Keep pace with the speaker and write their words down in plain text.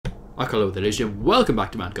Hello there, ladies and welcome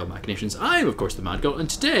back to Madgod Machinations. I'm, of course, the Madgod, and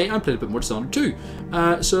today I'm playing a bit more Dishonored 2.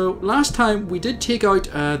 So, last time we did take out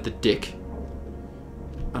the Dick.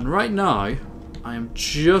 And right now, I am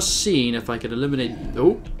just seeing if I can eliminate...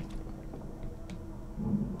 Oh!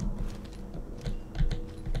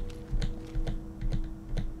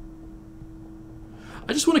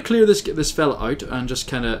 I just want to clear this fella out and just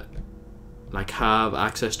kind of, like, have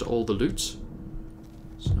access to all the loots.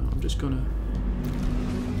 So, I'm just gonna...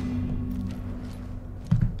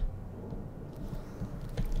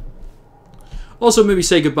 Also, maybe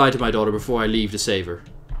say goodbye to my daughter before I leave to save her.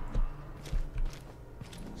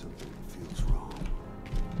 Something feels wrong.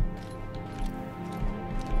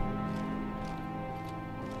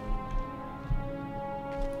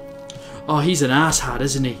 Oh, he's an asshat,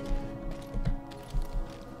 isn't he?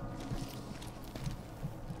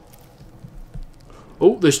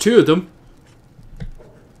 Oh, there's two of them.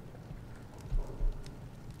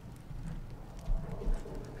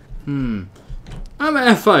 I'm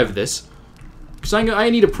at F5 this. Because I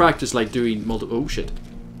need to practice, like, doing multiple... Oh, shit.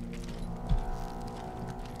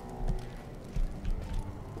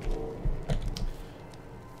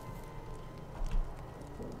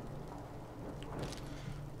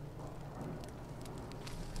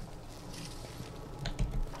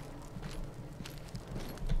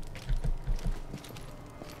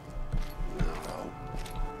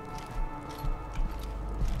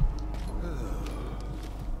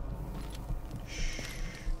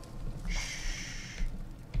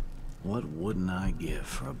 What wouldn't I give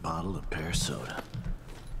for a bottle of pear soda?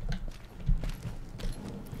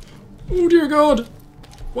 Oh dear God!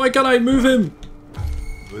 Why can't I move him?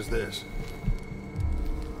 Who's this?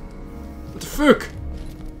 What the fuck?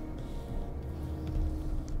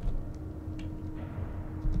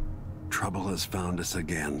 Trouble has found us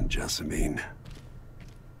again, Jessamine.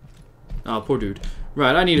 Oh, poor dude.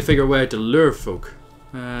 Right, I need to figure out where to lure folk.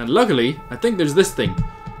 Luckily, I think there's this thing.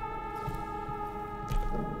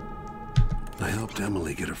 I helped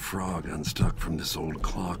Emily get a frog unstuck from this old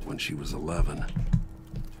clock when she was 11.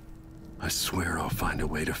 I swear I'll find a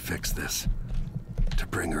way to fix this. To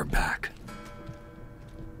bring her back.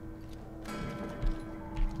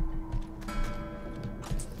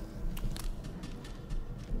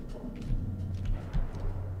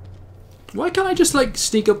 Why can't I just, like,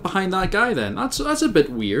 sneak up behind that guy then? That's a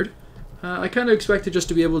bit weird. I kind of expected just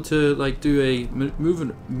to be able to, like, do a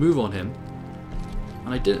move on him.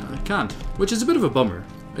 And I can't, which is a bit of a bummer.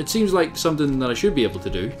 It seems like something that I should be able to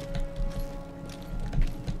do.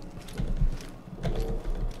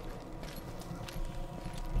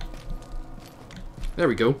 There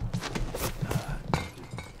we go.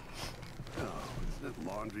 Oh, is it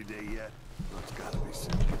laundry day yet? Oh, it's gotta be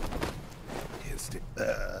soon. Can't stay.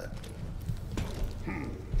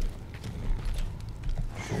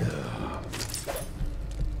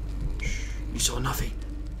 You saw nothing.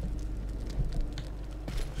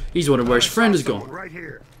 He's wondering where his friend is gone. Right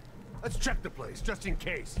here. Let's check the place, just in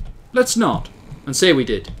case. Let's not. And say we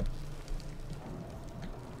did.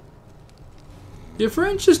 Your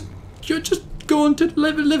friend's just going to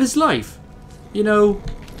live his life. You know.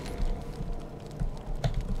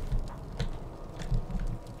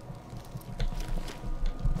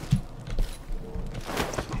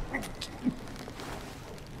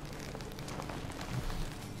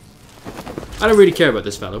 I don't really care about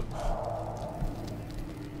this fellow.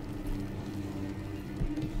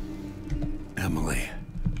 Emily,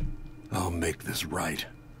 I'll make this right.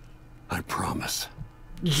 I promise.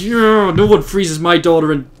 Yeah, no one freezes my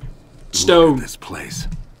daughter in stone. Look at this place.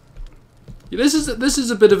 Yeah, this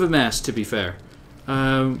is a bit of a mess, to be fair.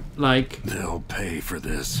 Like... They'll pay for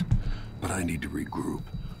this, but I need to regroup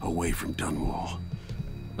away from Dunwall.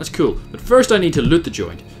 That's cool. But first I need to loot the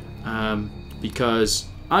joint. Because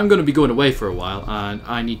I'm going to be going away for a while, and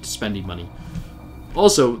I need to spend money.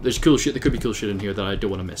 Also, there's cool shit. There could be cool shit in here that I don't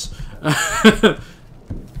want to miss.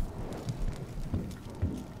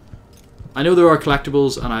 I know there are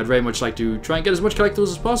collectibles, and I'd very much like to try and get as much collectibles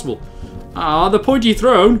as possible. Ah, the pointy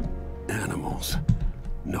throne! Animals.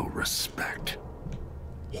 No respect.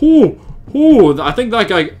 Oh, I think that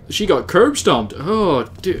guy, she got curb stomped. Oh,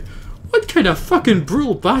 dude. What kind of fucking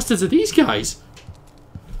brutal bastards are these guys?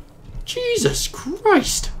 Jesus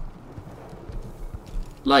Christ.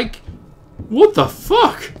 Like, what the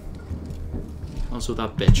fuck? Also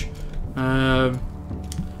that bitch.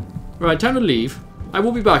 Right, time to leave. I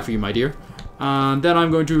will be back for you, my dear. And then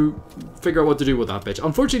I'm going to figure out what to do with that bitch.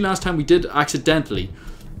 Unfortunately, last time we did accidentally,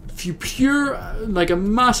 like a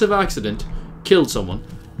massive accident, killed someone.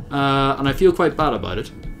 And I feel quite bad about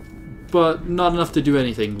it. But not enough to do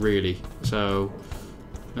anything, really. So,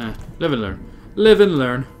 live and learn. Live and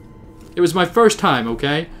learn. It was my first time,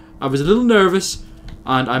 okay? I was a little nervous,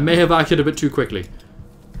 and I may have acted a bit too quickly.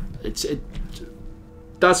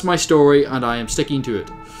 That's my story, and I am sticking to it.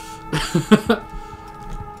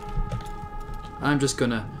 I'm just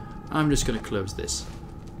gonna close this.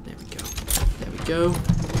 There we go. There we go.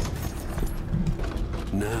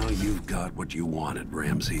 Now you've got what you wanted,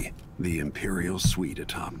 Ramsey. The Imperial Suite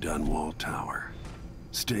atop Dunwall Tower.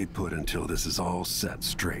 Stay put until this is all set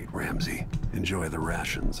straight, Ramsey. Enjoy the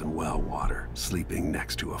rations and well water, sleeping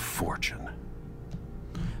next to a fortune.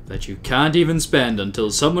 That you can't even spend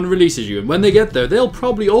until someone releases you, and when they get there, they'll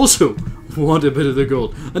probably also want a bit of the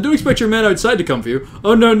gold. And don't expect your men outside to come for you.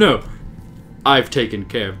 Oh, no, no. I've taken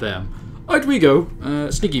care of them. Out we go.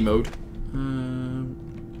 Sneaky mode.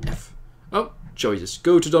 F. Oh, choices.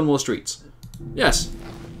 Go to Dunwall Streets. Yes.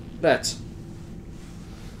 Let's.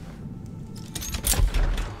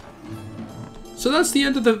 So that's the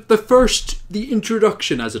end of the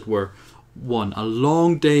introduction, as it were. A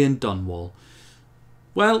long day in Dunwall.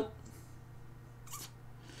 Well,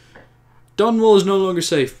 Dunwall is no longer a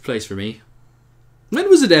safe place for me. When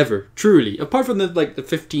was it ever? Truly, apart from the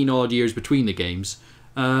 15 odd years between the games,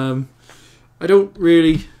 I don't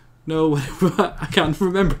really know. I can't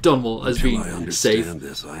remember Dunwall as being I safe. understand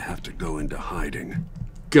this, I have to go into hiding.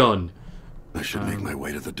 Gun. I should make my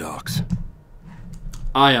way to the docks.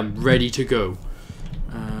 I am ready to go.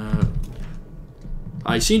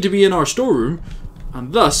 I seem to be in our storeroom,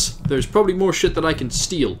 and thus there's probably more shit that I can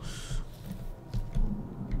steal.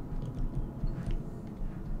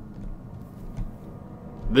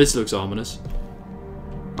 This looks ominous.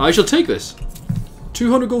 I shall take this.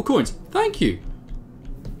 200 gold coins. Thank you.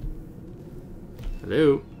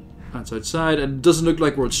 Hello. That's outside, and it doesn't look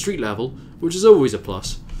like we're at street level, which is always a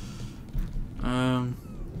plus.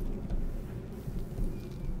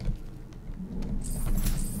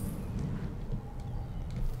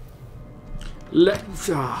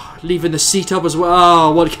 Leaving the seat up as well.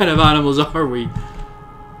 Oh, what kind of animals are we?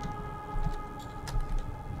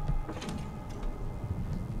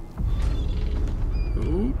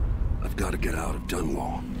 Ooh. I've got to get out of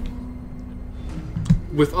Dunwall.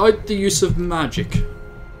 Without the use of magic.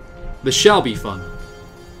 This shall be fun.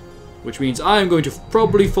 Which means I am going to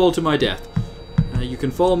probably fall to my death. You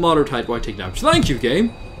can fall moderate height while taking damage. Thank you,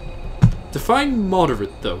 game. Define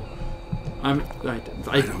moderate, though. I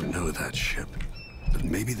don't know that ship, but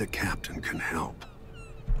maybe the captain can help.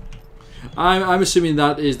 I'm assuming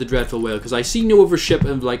that is the Dreadful Whale, because I see no other ship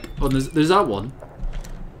of there's that one,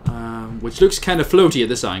 which looks kind of floaty at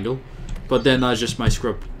this angle, but then that's just my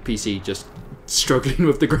scrub PC just struggling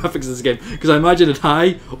with the graphics of this game, because I imagine it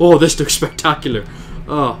high. Oh, this looks spectacular.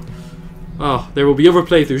 Oh, there will be other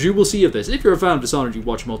playthroughs you will see of this. If you're a fan of Dishonored, you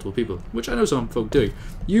watch multiple people, which I know some folk do,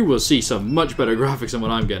 you will see some much better graphics than what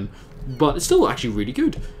I'm getting. But it's still actually really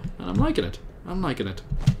good. And I'm liking it. I'm liking it.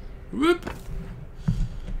 Whoop.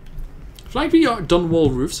 Flank me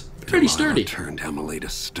Dunwall roofs. Fairly sturdy. Turned Emily to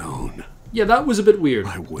stone. Yeah, that was a bit weird.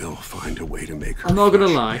 I will find a way to make her. I'm not gonna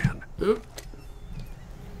lie.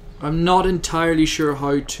 I'm not entirely sure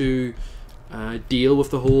how to deal with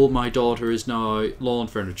the whole my daughter is now lawn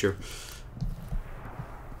furniture.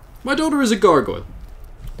 My daughter is a gargoyle.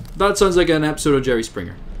 That sounds like an episode of Jerry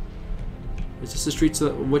Springer. Is this the streets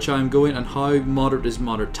in which I'm going, and how moderate is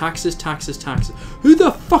moderate? Taxes, taxes, taxes. Who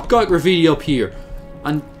the fuck got graffiti up here?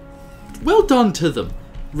 And well done to them,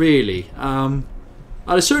 really. At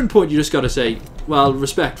a certain point you just gotta say, well,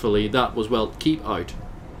 respectfully, that was well, keep out.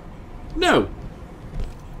 No.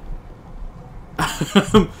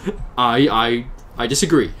 I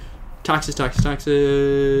disagree. Taxes, taxes,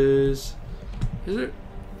 taxes. Is it?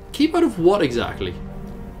 Keep out of what exactly?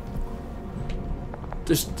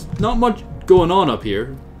 There's not much going on up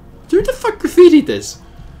here. Who the fuck graffitied this?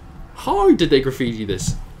 How did they graffiti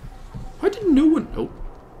this? Why didn't no one? Oh.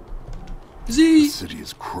 The city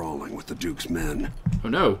is crawling with the Duke's men. Oh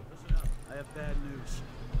no. I have bad news.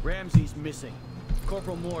 Ramsey's missing.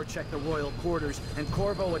 Corporal Moore checked the royal quarters, and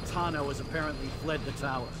Corvo Atano has apparently fled the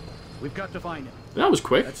tower. We've got to find him. That was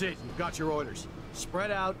quick. That's it. You've got your orders.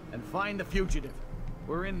 Spread out and find the fugitive.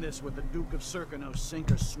 We're in this with the Duke of Serkino,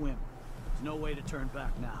 sink or swim. There's no way to turn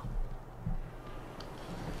back now.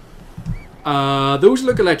 Those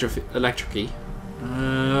look electric-y.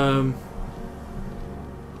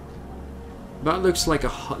 That looks like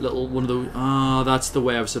a little one of those. That's the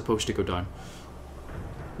way I was supposed to go down.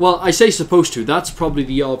 Well, I say supposed to. That's probably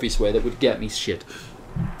the obvious way that would get me shit.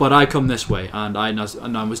 But I come this way, and I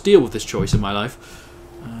must deal with this choice in my life.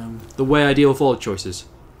 The way I deal with all choices.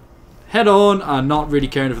 Head on, and not really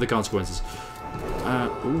caring for the consequences.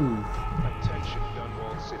 Ooh. Attention,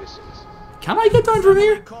 Dunwall citizens. Can I get down from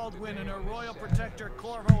here? Caldwin and her royal protector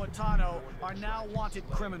Corvo Atano are now wanted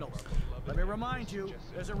criminals. Let me remind you,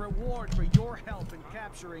 there's a reward for your help in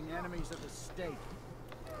capturing enemies of the state.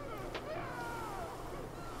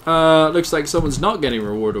 Looks like someone's not getting a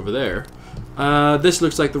reward over there. This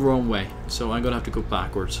looks like the wrong way, so I'm gonna have to go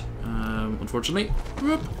backwards. Unfortunately.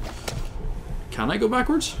 Whoop. Can I go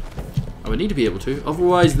backwards? I would need to be able to.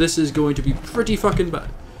 Otherwise, this is going to be pretty fucking bad.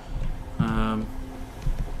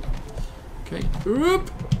 Okay. Whoop.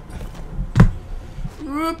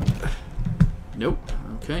 Whoop. Nope.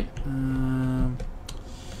 Okay.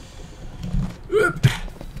 Whoop.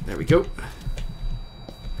 There we go.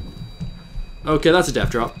 Okay, that's a death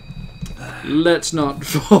drop. Let's not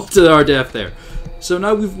fall to our death there. So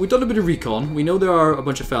now we've done a bit of recon. We know there are a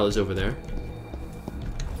bunch of fellas over there.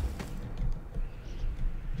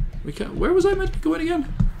 We can't. Where was I meant to be going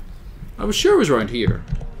again? I was sure it was around here.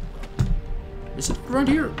 Is it around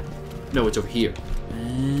here? No, it's over here.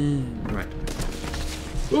 Right.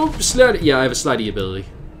 Oh, slide. Yeah, I have a slidey ability.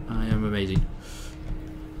 I am amazing.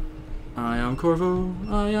 I am Corvo.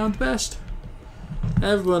 I am the best.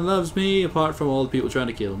 Everyone loves me, apart from all the people trying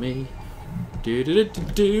to kill me. Do do do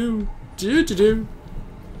do do do do.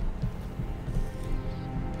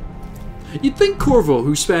 You'd think Corvo,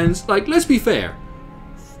 who spends, like, let's be fair,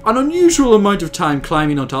 an unusual amount of time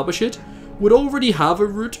climbing on top of shit, would already have a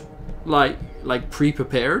route, like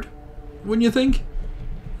pre-prepared, wouldn't you think?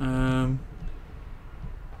 That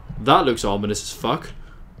looks ominous as fuck,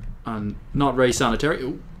 and not very sanitary.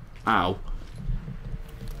 Ooh, ow.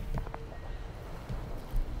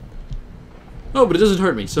 Oh, but it doesn't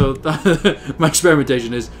hurt me, so my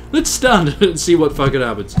experimentation is, let's stand and see what fucking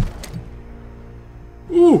happens.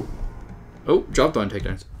 Ooh! Oh, drop down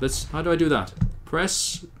takedowns. How do I do that?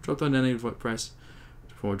 Press, drop down any press,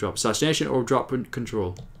 or drop assassination, or drop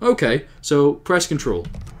control. Okay, so press control,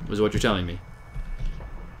 is what you're telling me.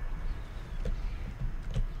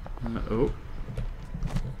 Oh.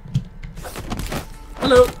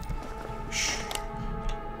 Hello! Shh.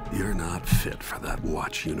 You're not fit for that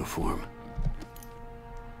watch uniform.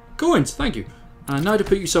 Coins, thank you. And now to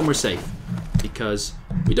put you somewhere safe, because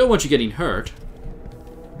we don't want you getting hurt.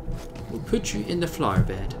 We'll put you in the flower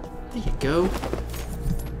bed. There you go.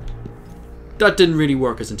 That didn't really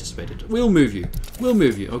work as anticipated. We'll move you. We'll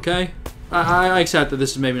move you, okay? I accept that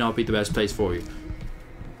this maybe not be the best place for you.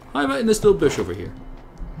 How about in this little bush over here?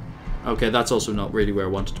 Okay, that's also not really where I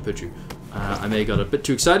wanted to put you. I may have got a bit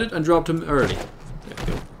too excited and dropped him early. There we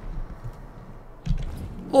go.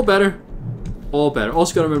 All better. All better.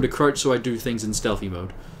 Also gotta remember to crouch so I do things in stealthy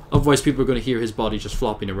mode. Otherwise people are gonna hear his body just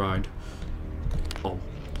flopping around. Oh.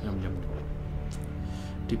 Yum, yum.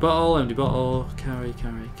 Empty bottle, empty bottle. Carry,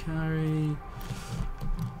 carry, carry.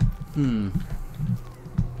 I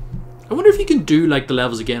wonder if you can do like the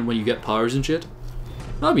levels again when you get powers and shit.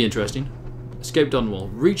 That'd be interesting. Escape done wall.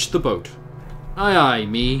 Reach the boat. Aye aye,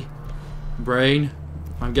 me. Brain.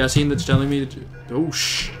 I'm guessing that's telling me that... Oh,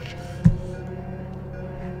 shh.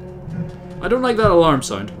 I don't like that alarm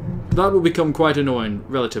sound. That will become quite annoying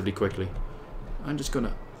relatively quickly. I'm just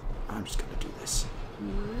gonna do this.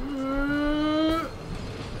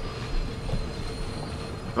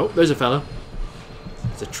 Oh, there's a fellow.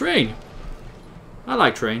 It's a train. I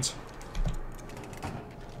like trains.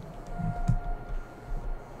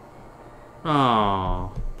 Ah,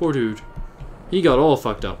 poor dude. He got all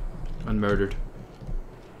fucked up and murdered.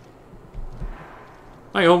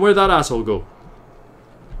 Hang on, where'd that asshole go?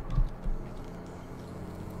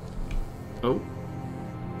 Oh.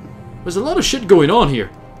 There's a lot of shit going on here.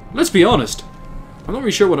 Let's be honest. I'm not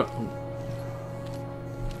really sure what I... Oh.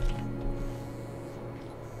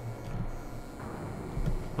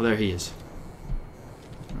 Oh, there he is.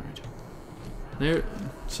 Alright. There.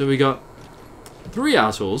 So we got 3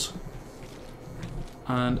 assholes.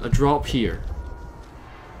 And a drop here.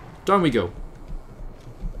 Down we go.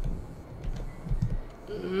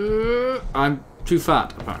 I'm too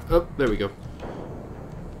fat, apparently. Oh, there we go.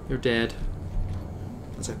 You're dead.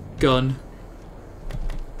 That's a gun.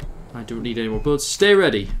 I don't need any more bullets. Stay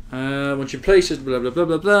ready. Once you place it, blah, blah, blah,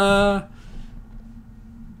 blah, blah.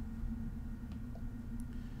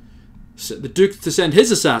 So the Duke to send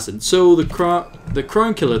his assassin. So the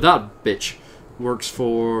crown killer, that bitch, works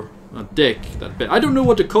for Dick. That bit. I don't know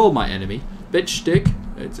what to call my enemy. Bitch, Dick.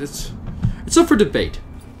 It's up for debate.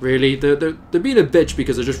 Really, they're being a bitch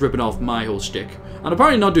because they're just ripping off my whole shtick, and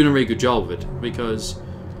apparently not doing a very good job of it because,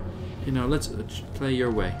 you know, let's play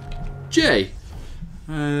your way. J.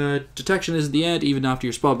 Detection isn't the end. Even after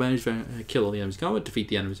your spot managed to kill all the enemies. Combat, defeat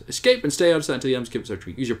the enemies. Escape and stay out of sight until the enemies give us a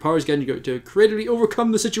retreat. Use your powers again to creatively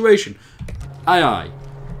overcome the situation. Aye aye.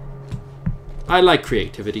 I like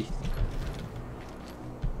creativity.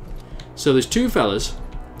 So there's two fellas.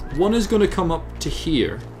 One is going to come up to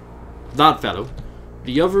here. That fellow.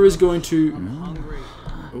 The other is going to...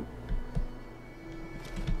 Oh.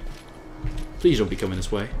 Please don't be coming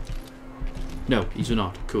this way. No, he's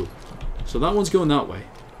not. Cool. So that one's going that way.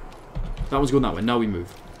 That one's going that way. Now we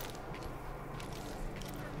move.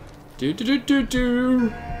 Do do do do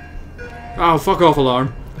do. Oh, fuck off,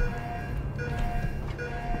 alarm.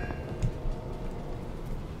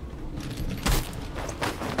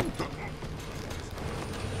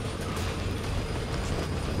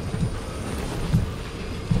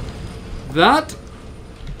 That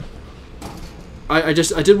I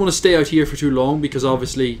didn't want to stay out here for too long because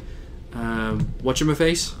obviously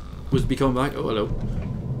whatchamaface was becoming back. Oh, hello.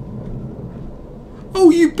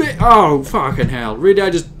 Oh, you bit. Oh, fucking hell. Really, I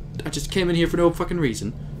just came in here for no fucking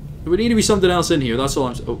reason. There would need to be something else in here. That's all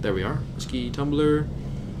I'm... Oh, there we are. Whiskey tumbler.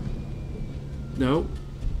 No.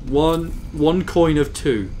 One coin of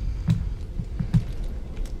 2.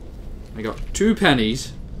 I got 2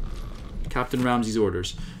 pennies. Captain Ramsey's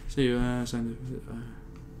orders. So you sign the...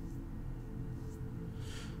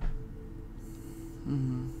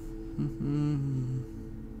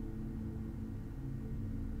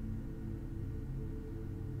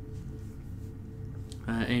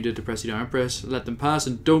 Aim to depress the arm press. Let them pass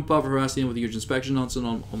and don't bother harassing them with huge inspection nonsense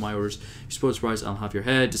on my orders. If you're supposed to rise, I'll have your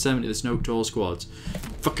head. Disseminate the snow to all squads.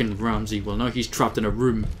 Fucking Ramsey. Well, now he's trapped in a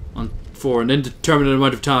room for an indeterminate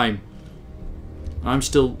amount of time. I'm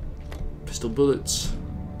still... Pistol bullets.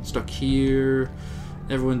 Stuck here.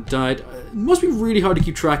 Everyone died. It must be really hard to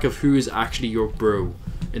keep track of who is actually your bro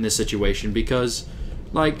in this situation because,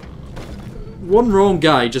 like, one wrong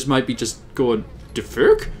guy just might be just going, "The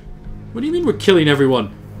fuck? What do you mean we're killing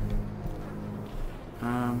everyone?"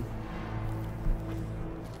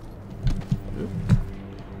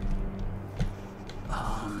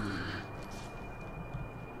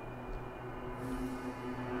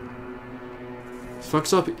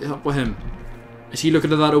 Fucks up with him. Is he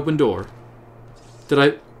looking at that open door? Do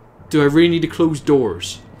I really need to close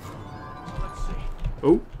doors? Let's see.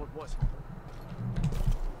 Oh. What was it?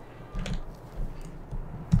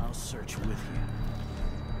 I'll search with you.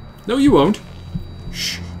 No, you won't.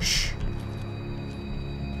 Shh, shh.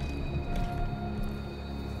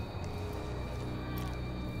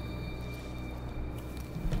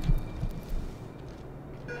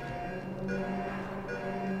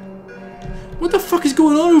 What the fuck is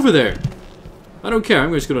going on over there? I don't care,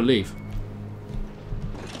 I'm just gonna leave.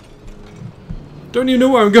 Don't even know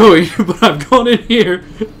where I'm going, but I've gone in here.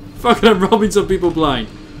 Fucking I'm robbing some people blind.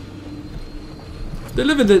 They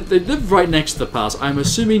live right next to the pass. I'm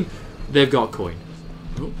assuming they've got coin.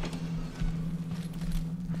 Oh.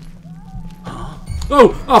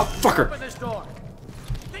 Oh, oh, fucker. Open this door.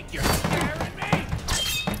 Think you're scaring me?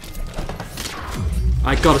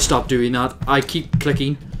 I gotta stop doing that. I keep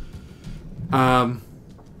clicking.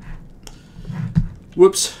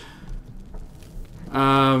 Whoops.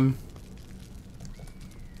 I'll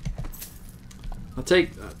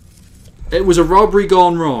take... It was a robbery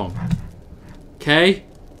gone wrong. Okay?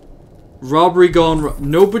 Robbery gone wrong.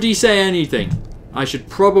 Nobody say anything. I should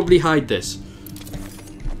probably hide this.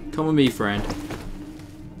 Come with me, friend.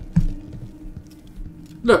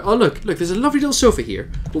 Look, oh look, there's a lovely little sofa here.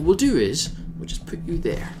 What we'll do is, we'll just put you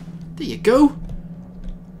there. There you go.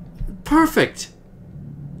 Perfect.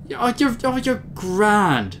 Oh, you're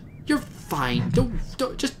grand. You're fine. Don't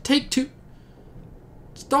just take 2.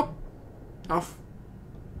 Stop. Off.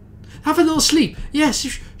 Have a little sleep. Yes.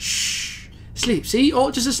 Shh. Sleep. See?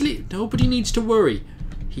 Oh, just asleep. Nobody needs to worry.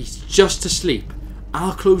 He's just asleep.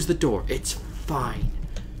 I'll close the door. It's fine.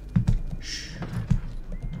 Shh.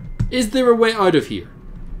 Is there a way out of here?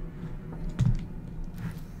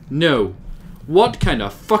 No. What kind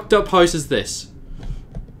of fucked up house is this?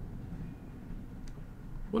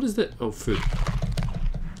 What is that? Oh, food.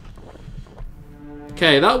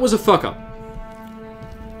 Okay, that was a fuck up.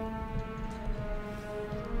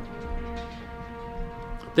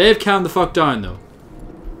 They've calmed the fuck down, though.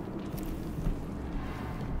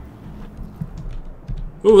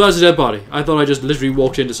 Oh, that's a dead body. I thought I just literally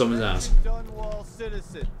walked into someone's ass. Dunwall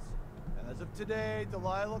citizens. As of today,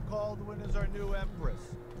 Delilah Caldwin is our new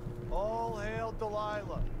empress. All hail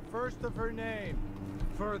Delilah, first of her name.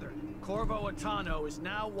 Further, Corvo Atano is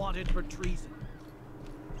now wanted for treason.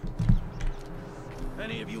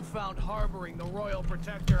 Any of you found harboring the Royal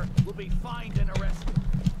Protector will be fined and arrested.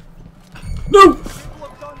 No! People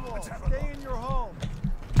of Dunwall, stay in your homes.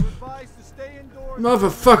 You're advised to stay indoors.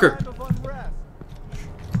 Motherfucker! Time of unrest.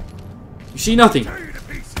 You see nothing.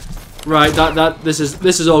 Right, this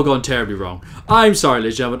is all gone terribly wrong. I'm sorry,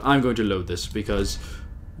 ladies and gentlemen. I'm going to load this because,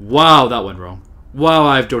 wow, that went wrong. Wow,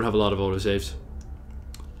 I don't have a lot of autosaves.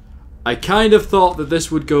 I kind of thought that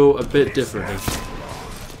this would go a bit differently.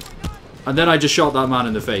 And then I just shot that man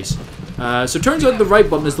in the face. So it turns out the right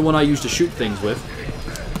button is the one I use to shoot things with.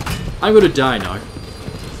 I'm going to die now.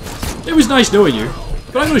 It was nice knowing you,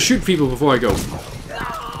 but I'm going to shoot people before I go.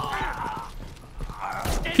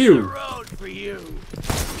 Pew.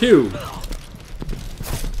 Pew.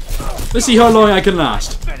 Let's see how long I can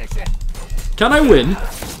last. Can I win?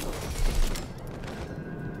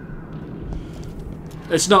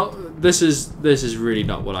 It's not... This is really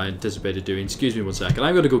not what I anticipated doing. Excuse me one second.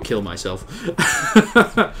 I'm going to go kill myself.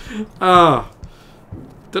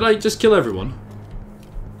 Did I just kill everyone?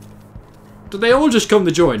 Did they all just come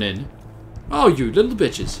to join in? Oh, you little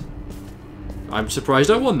bitches. I'm surprised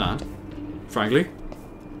I won that. Frankly.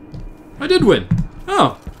 I did win.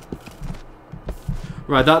 Oh.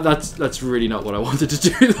 Right, that's really not what I wanted to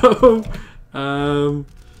do though.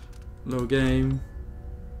 Low game.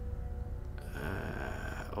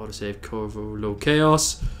 Autosave Corvo low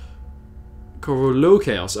chaos. Corvo low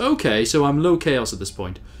chaos. Okay, so I'm low chaos at this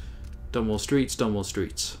point. Dunwall Streets, Dunwall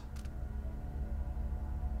Streets.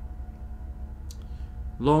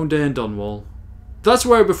 Long day in Dunwall. That's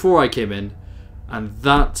where before I came in. And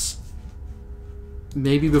that's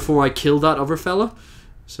maybe before I killed that other fella.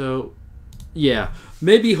 So, yeah.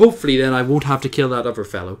 Maybe, hopefully, then I won't have to kill that other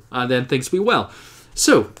fellow. And then things will be well.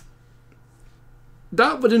 So,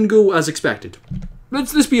 that didn't go as expected.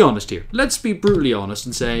 Let's be honest here. Let's be brutally honest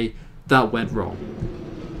and say that went wrong.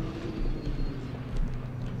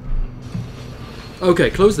 Okay,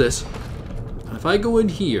 close this. And if I go in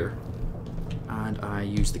here and I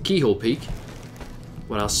use the keyhole peek,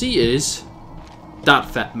 what I'll see is that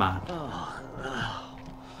fat man.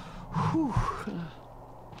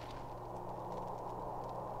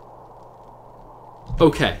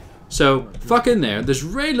 Okay, so fuck in there. There's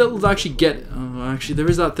very little to actually get. Actually, there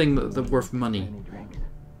is that thing that's worth money.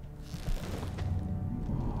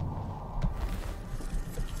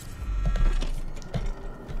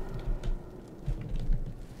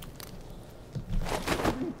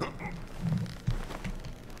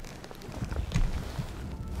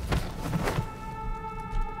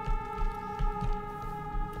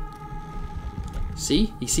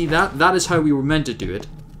 See? You see that? That is how we were meant to do it.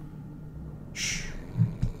 Shh.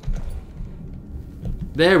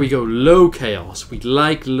 There we go. Low chaos. We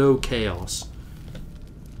like low chaos.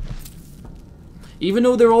 Even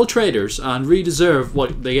though they're all traders and really deserve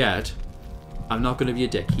what they get, I'm not going to be a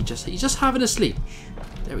dick. He's just having a sleep.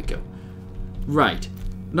 There we go. Right.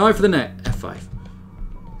 Now for the net. F5.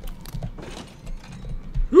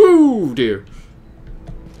 Ooh, dear.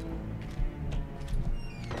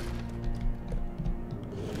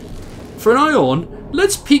 For now on,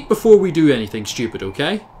 let's peek before we do anything stupid,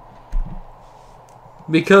 okay?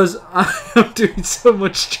 Because I am doing so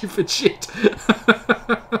much stupid shit.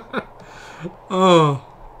 Oh,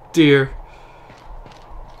 dear.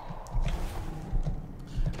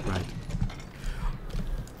 Right.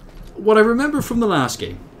 What I remember from the last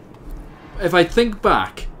game, if I think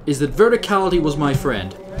back, is that verticality was my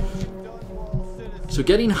friend. So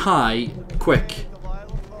getting high quick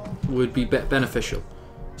would be beneficial.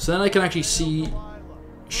 So then I can actually see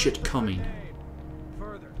shit coming.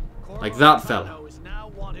 Like that fella.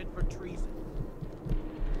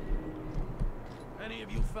 Any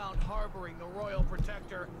of you found harboring the royal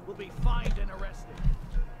protector will be fined and arrested.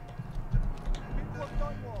 People of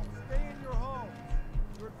Dunwall, stay in your homes.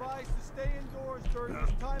 You're advised to stay indoors during this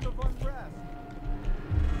time of unrest.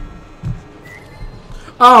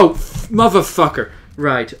 Oh, motherfucker.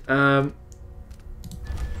 Right,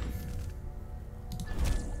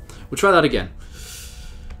 we'll try that again.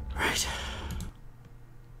 Right.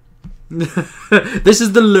 This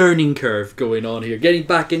is the learning curve going on here. Getting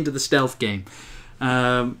back into the stealth game.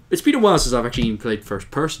 It's been a while since I've actually even played first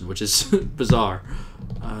person, which is bizarre.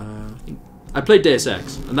 I played Deus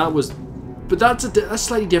Ex, and that was... But that's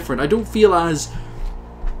slightly different. I don't feel as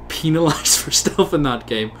penalized for stealth in that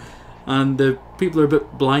game. And the people are a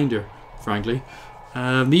bit blinder, frankly.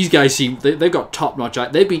 These guys seem... They've got top-notch...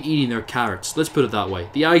 They've been eating their carrots. Let's put it that way.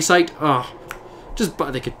 The eyesight... Oh, just...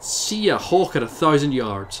 They could see a hawk at 1,000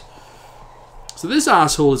 yards. So this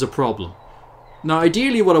asshole is a problem. Now,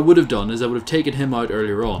 ideally what I would have done is I would have taken him out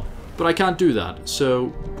earlier on. But I can't do that.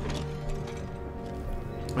 So...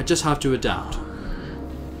 I just have to adapt.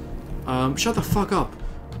 Shut the fuck up.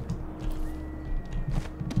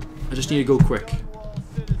 I just need to go quick.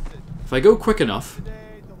 If I go quick enough...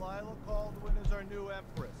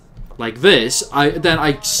 like this,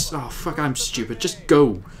 oh fuck, I'm stupid. Just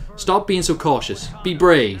go. Stop being so cautious. Be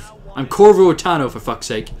brave. I'm Corvo Attano, for fuck's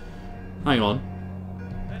sake. Hang on.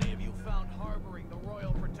 Any of you found harboring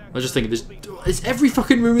I was just thinking, this is every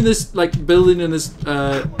fucking room in this like building in this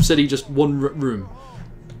city just one room.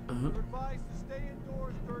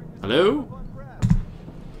 Hello?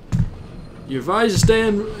 You're advised to stay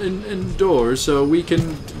indoors so we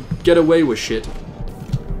can get away with shit,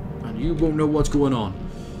 and you won't know what's going on.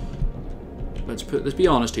 Let's be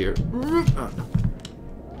honest here.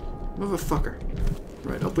 Motherfucker.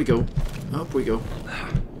 Right, up we go. Up we go.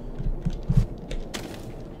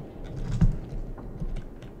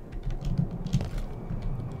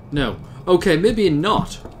 No. Okay, maybe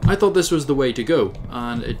not. I thought this was the way to go,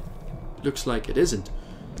 and it looks like it isn't.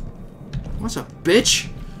 What's a bitch?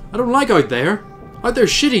 I don't like out there. Out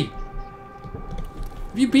there's shitty.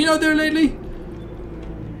 Have you been out there lately?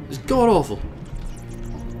 It's god awful.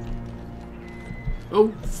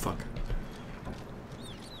 Oh, fuck.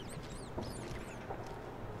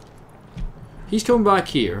 He's coming back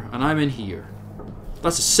here, and I'm in here.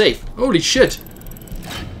 That's a safe. Holy shit!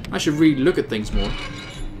 I should really look at things more.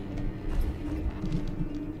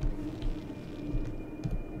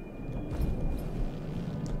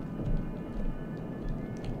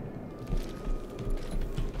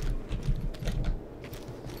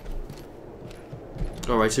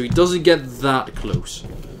 Alright, so he doesn't get that close.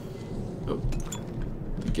 Oh.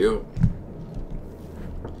 Thank you.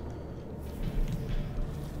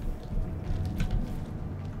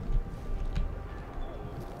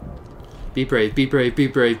 Be brave, be brave, be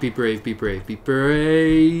brave, be brave, be brave, be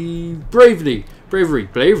brave. Bravely. Bravery.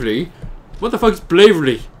 Bravely? What the fuck's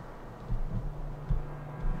bravery?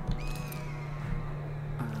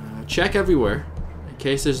 Check everywhere. In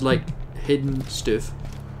case there's like hidden stuff.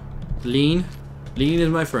 Lean. Lean is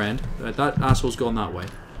my friend. That asshole's gone that way.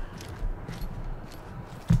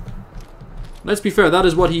 Let's be fair, that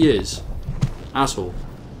is what he is. Asshole.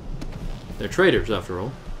 They're traitors, after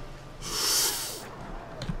all.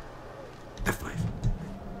 F5.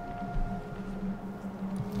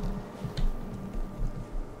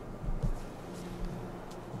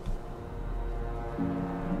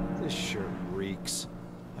 This shirt reeks.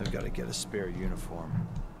 I've got to get a spare uniform.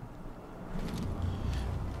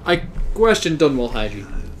 I question Dunwall Haji.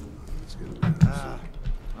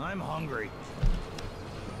 I'm hungry.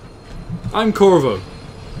 I'm Corvo.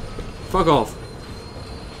 Fuck off.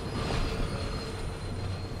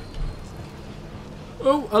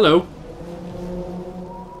 Oh, hello.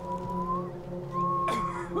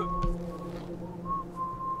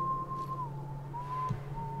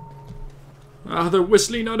 Ah, they're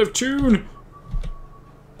whistling out of tune.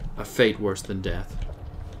 A fate worse than death.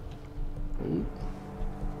 Ooh.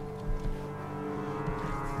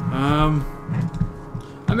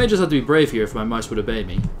 I may just have to be brave here if my mouse would obey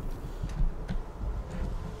me.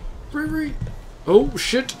 Bravery. Oh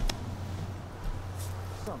shit.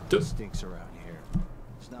 Something stinks around here.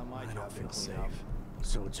 It's not my job to clean safe. up.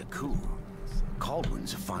 So it's a coup.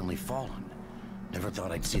 Caldwins have finally fallen. Never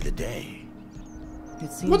thought I'd see the day.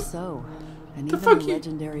 It seems What? so. And The even fuck the you-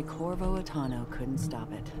 legendary Corvo Atano couldn't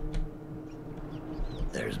stop it.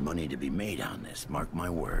 There's money to be made on this, mark my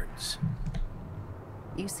words.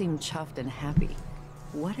 You seem chuffed and happy.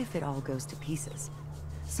 What if it all goes to pieces?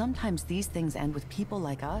 Sometimes these things end with people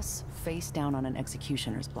like us face down on an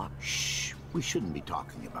executioner's block. Shh, we shouldn't be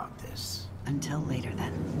talking about this. Until later,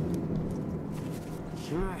 then.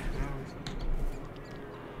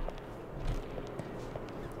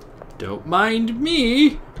 Don't mind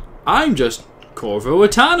me. I'm just Corvo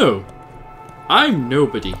Atano. I'm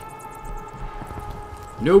nobody.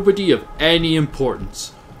 Nobody of any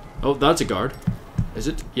importance. Oh, that's a guard. Is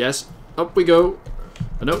it? Yes. Up we go.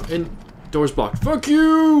 No, in. Door's blocked. Fuck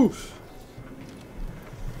you!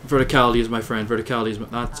 Verticality is my friend. Verticality is my...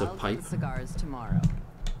 That's a pipe. I'll do cigars tomorrow.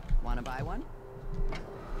 Wanna buy one?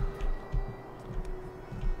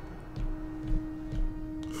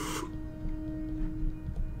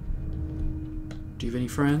 Do you have any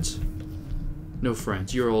friends? No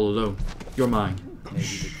friends. You're all alone. You're mine. Maybe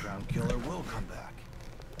the Crown Killer will come back.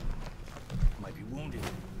 Might be wounded.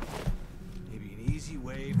 Maybe an easy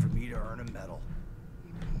way for me to earn a medal.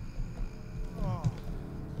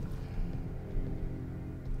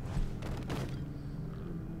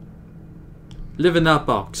 Live in that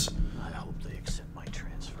box. I hope they accept my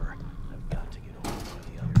transfer. I've got to get over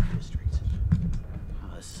to the other districts.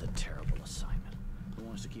 Oh, this is a terrible assignment. Who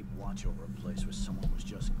wants to keep watch over a place where someone was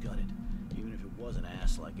just gutted, even if it was an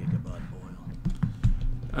ass like Ichabod Boyle?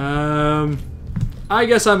 I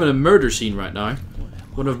guess I'm in a murder scene right now.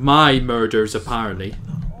 One of my murders, apparently.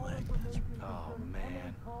 Oh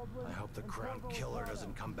man, I hope the Crown Killer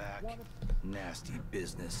doesn't come back. Nasty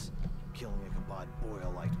business, killing Ichabod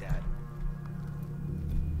Boyle like that.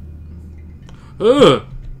 Ugh.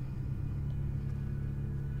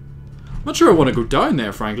 not sure I want to go down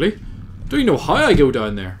there, frankly. Don't even know how I go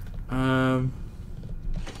down there.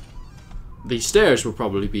 The stairs will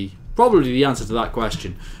probably be the answer to that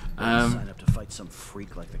question. Sign up to fight some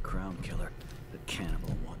freak like the Crown Killer, the cannibal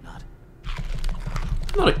and whatnot.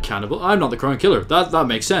 I'm not a cannibal. I'm not the Crown Killer. That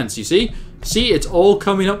makes sense, you see? See, it's all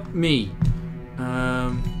coming up me.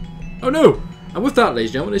 Oh no! And with that, ladies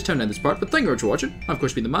and gentlemen, it's time to end this part. But thank you very much for watching. I've, of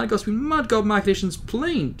course, been the Madgod, Madgod Machinations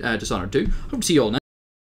playing Dishonored 2. Hope to see you all next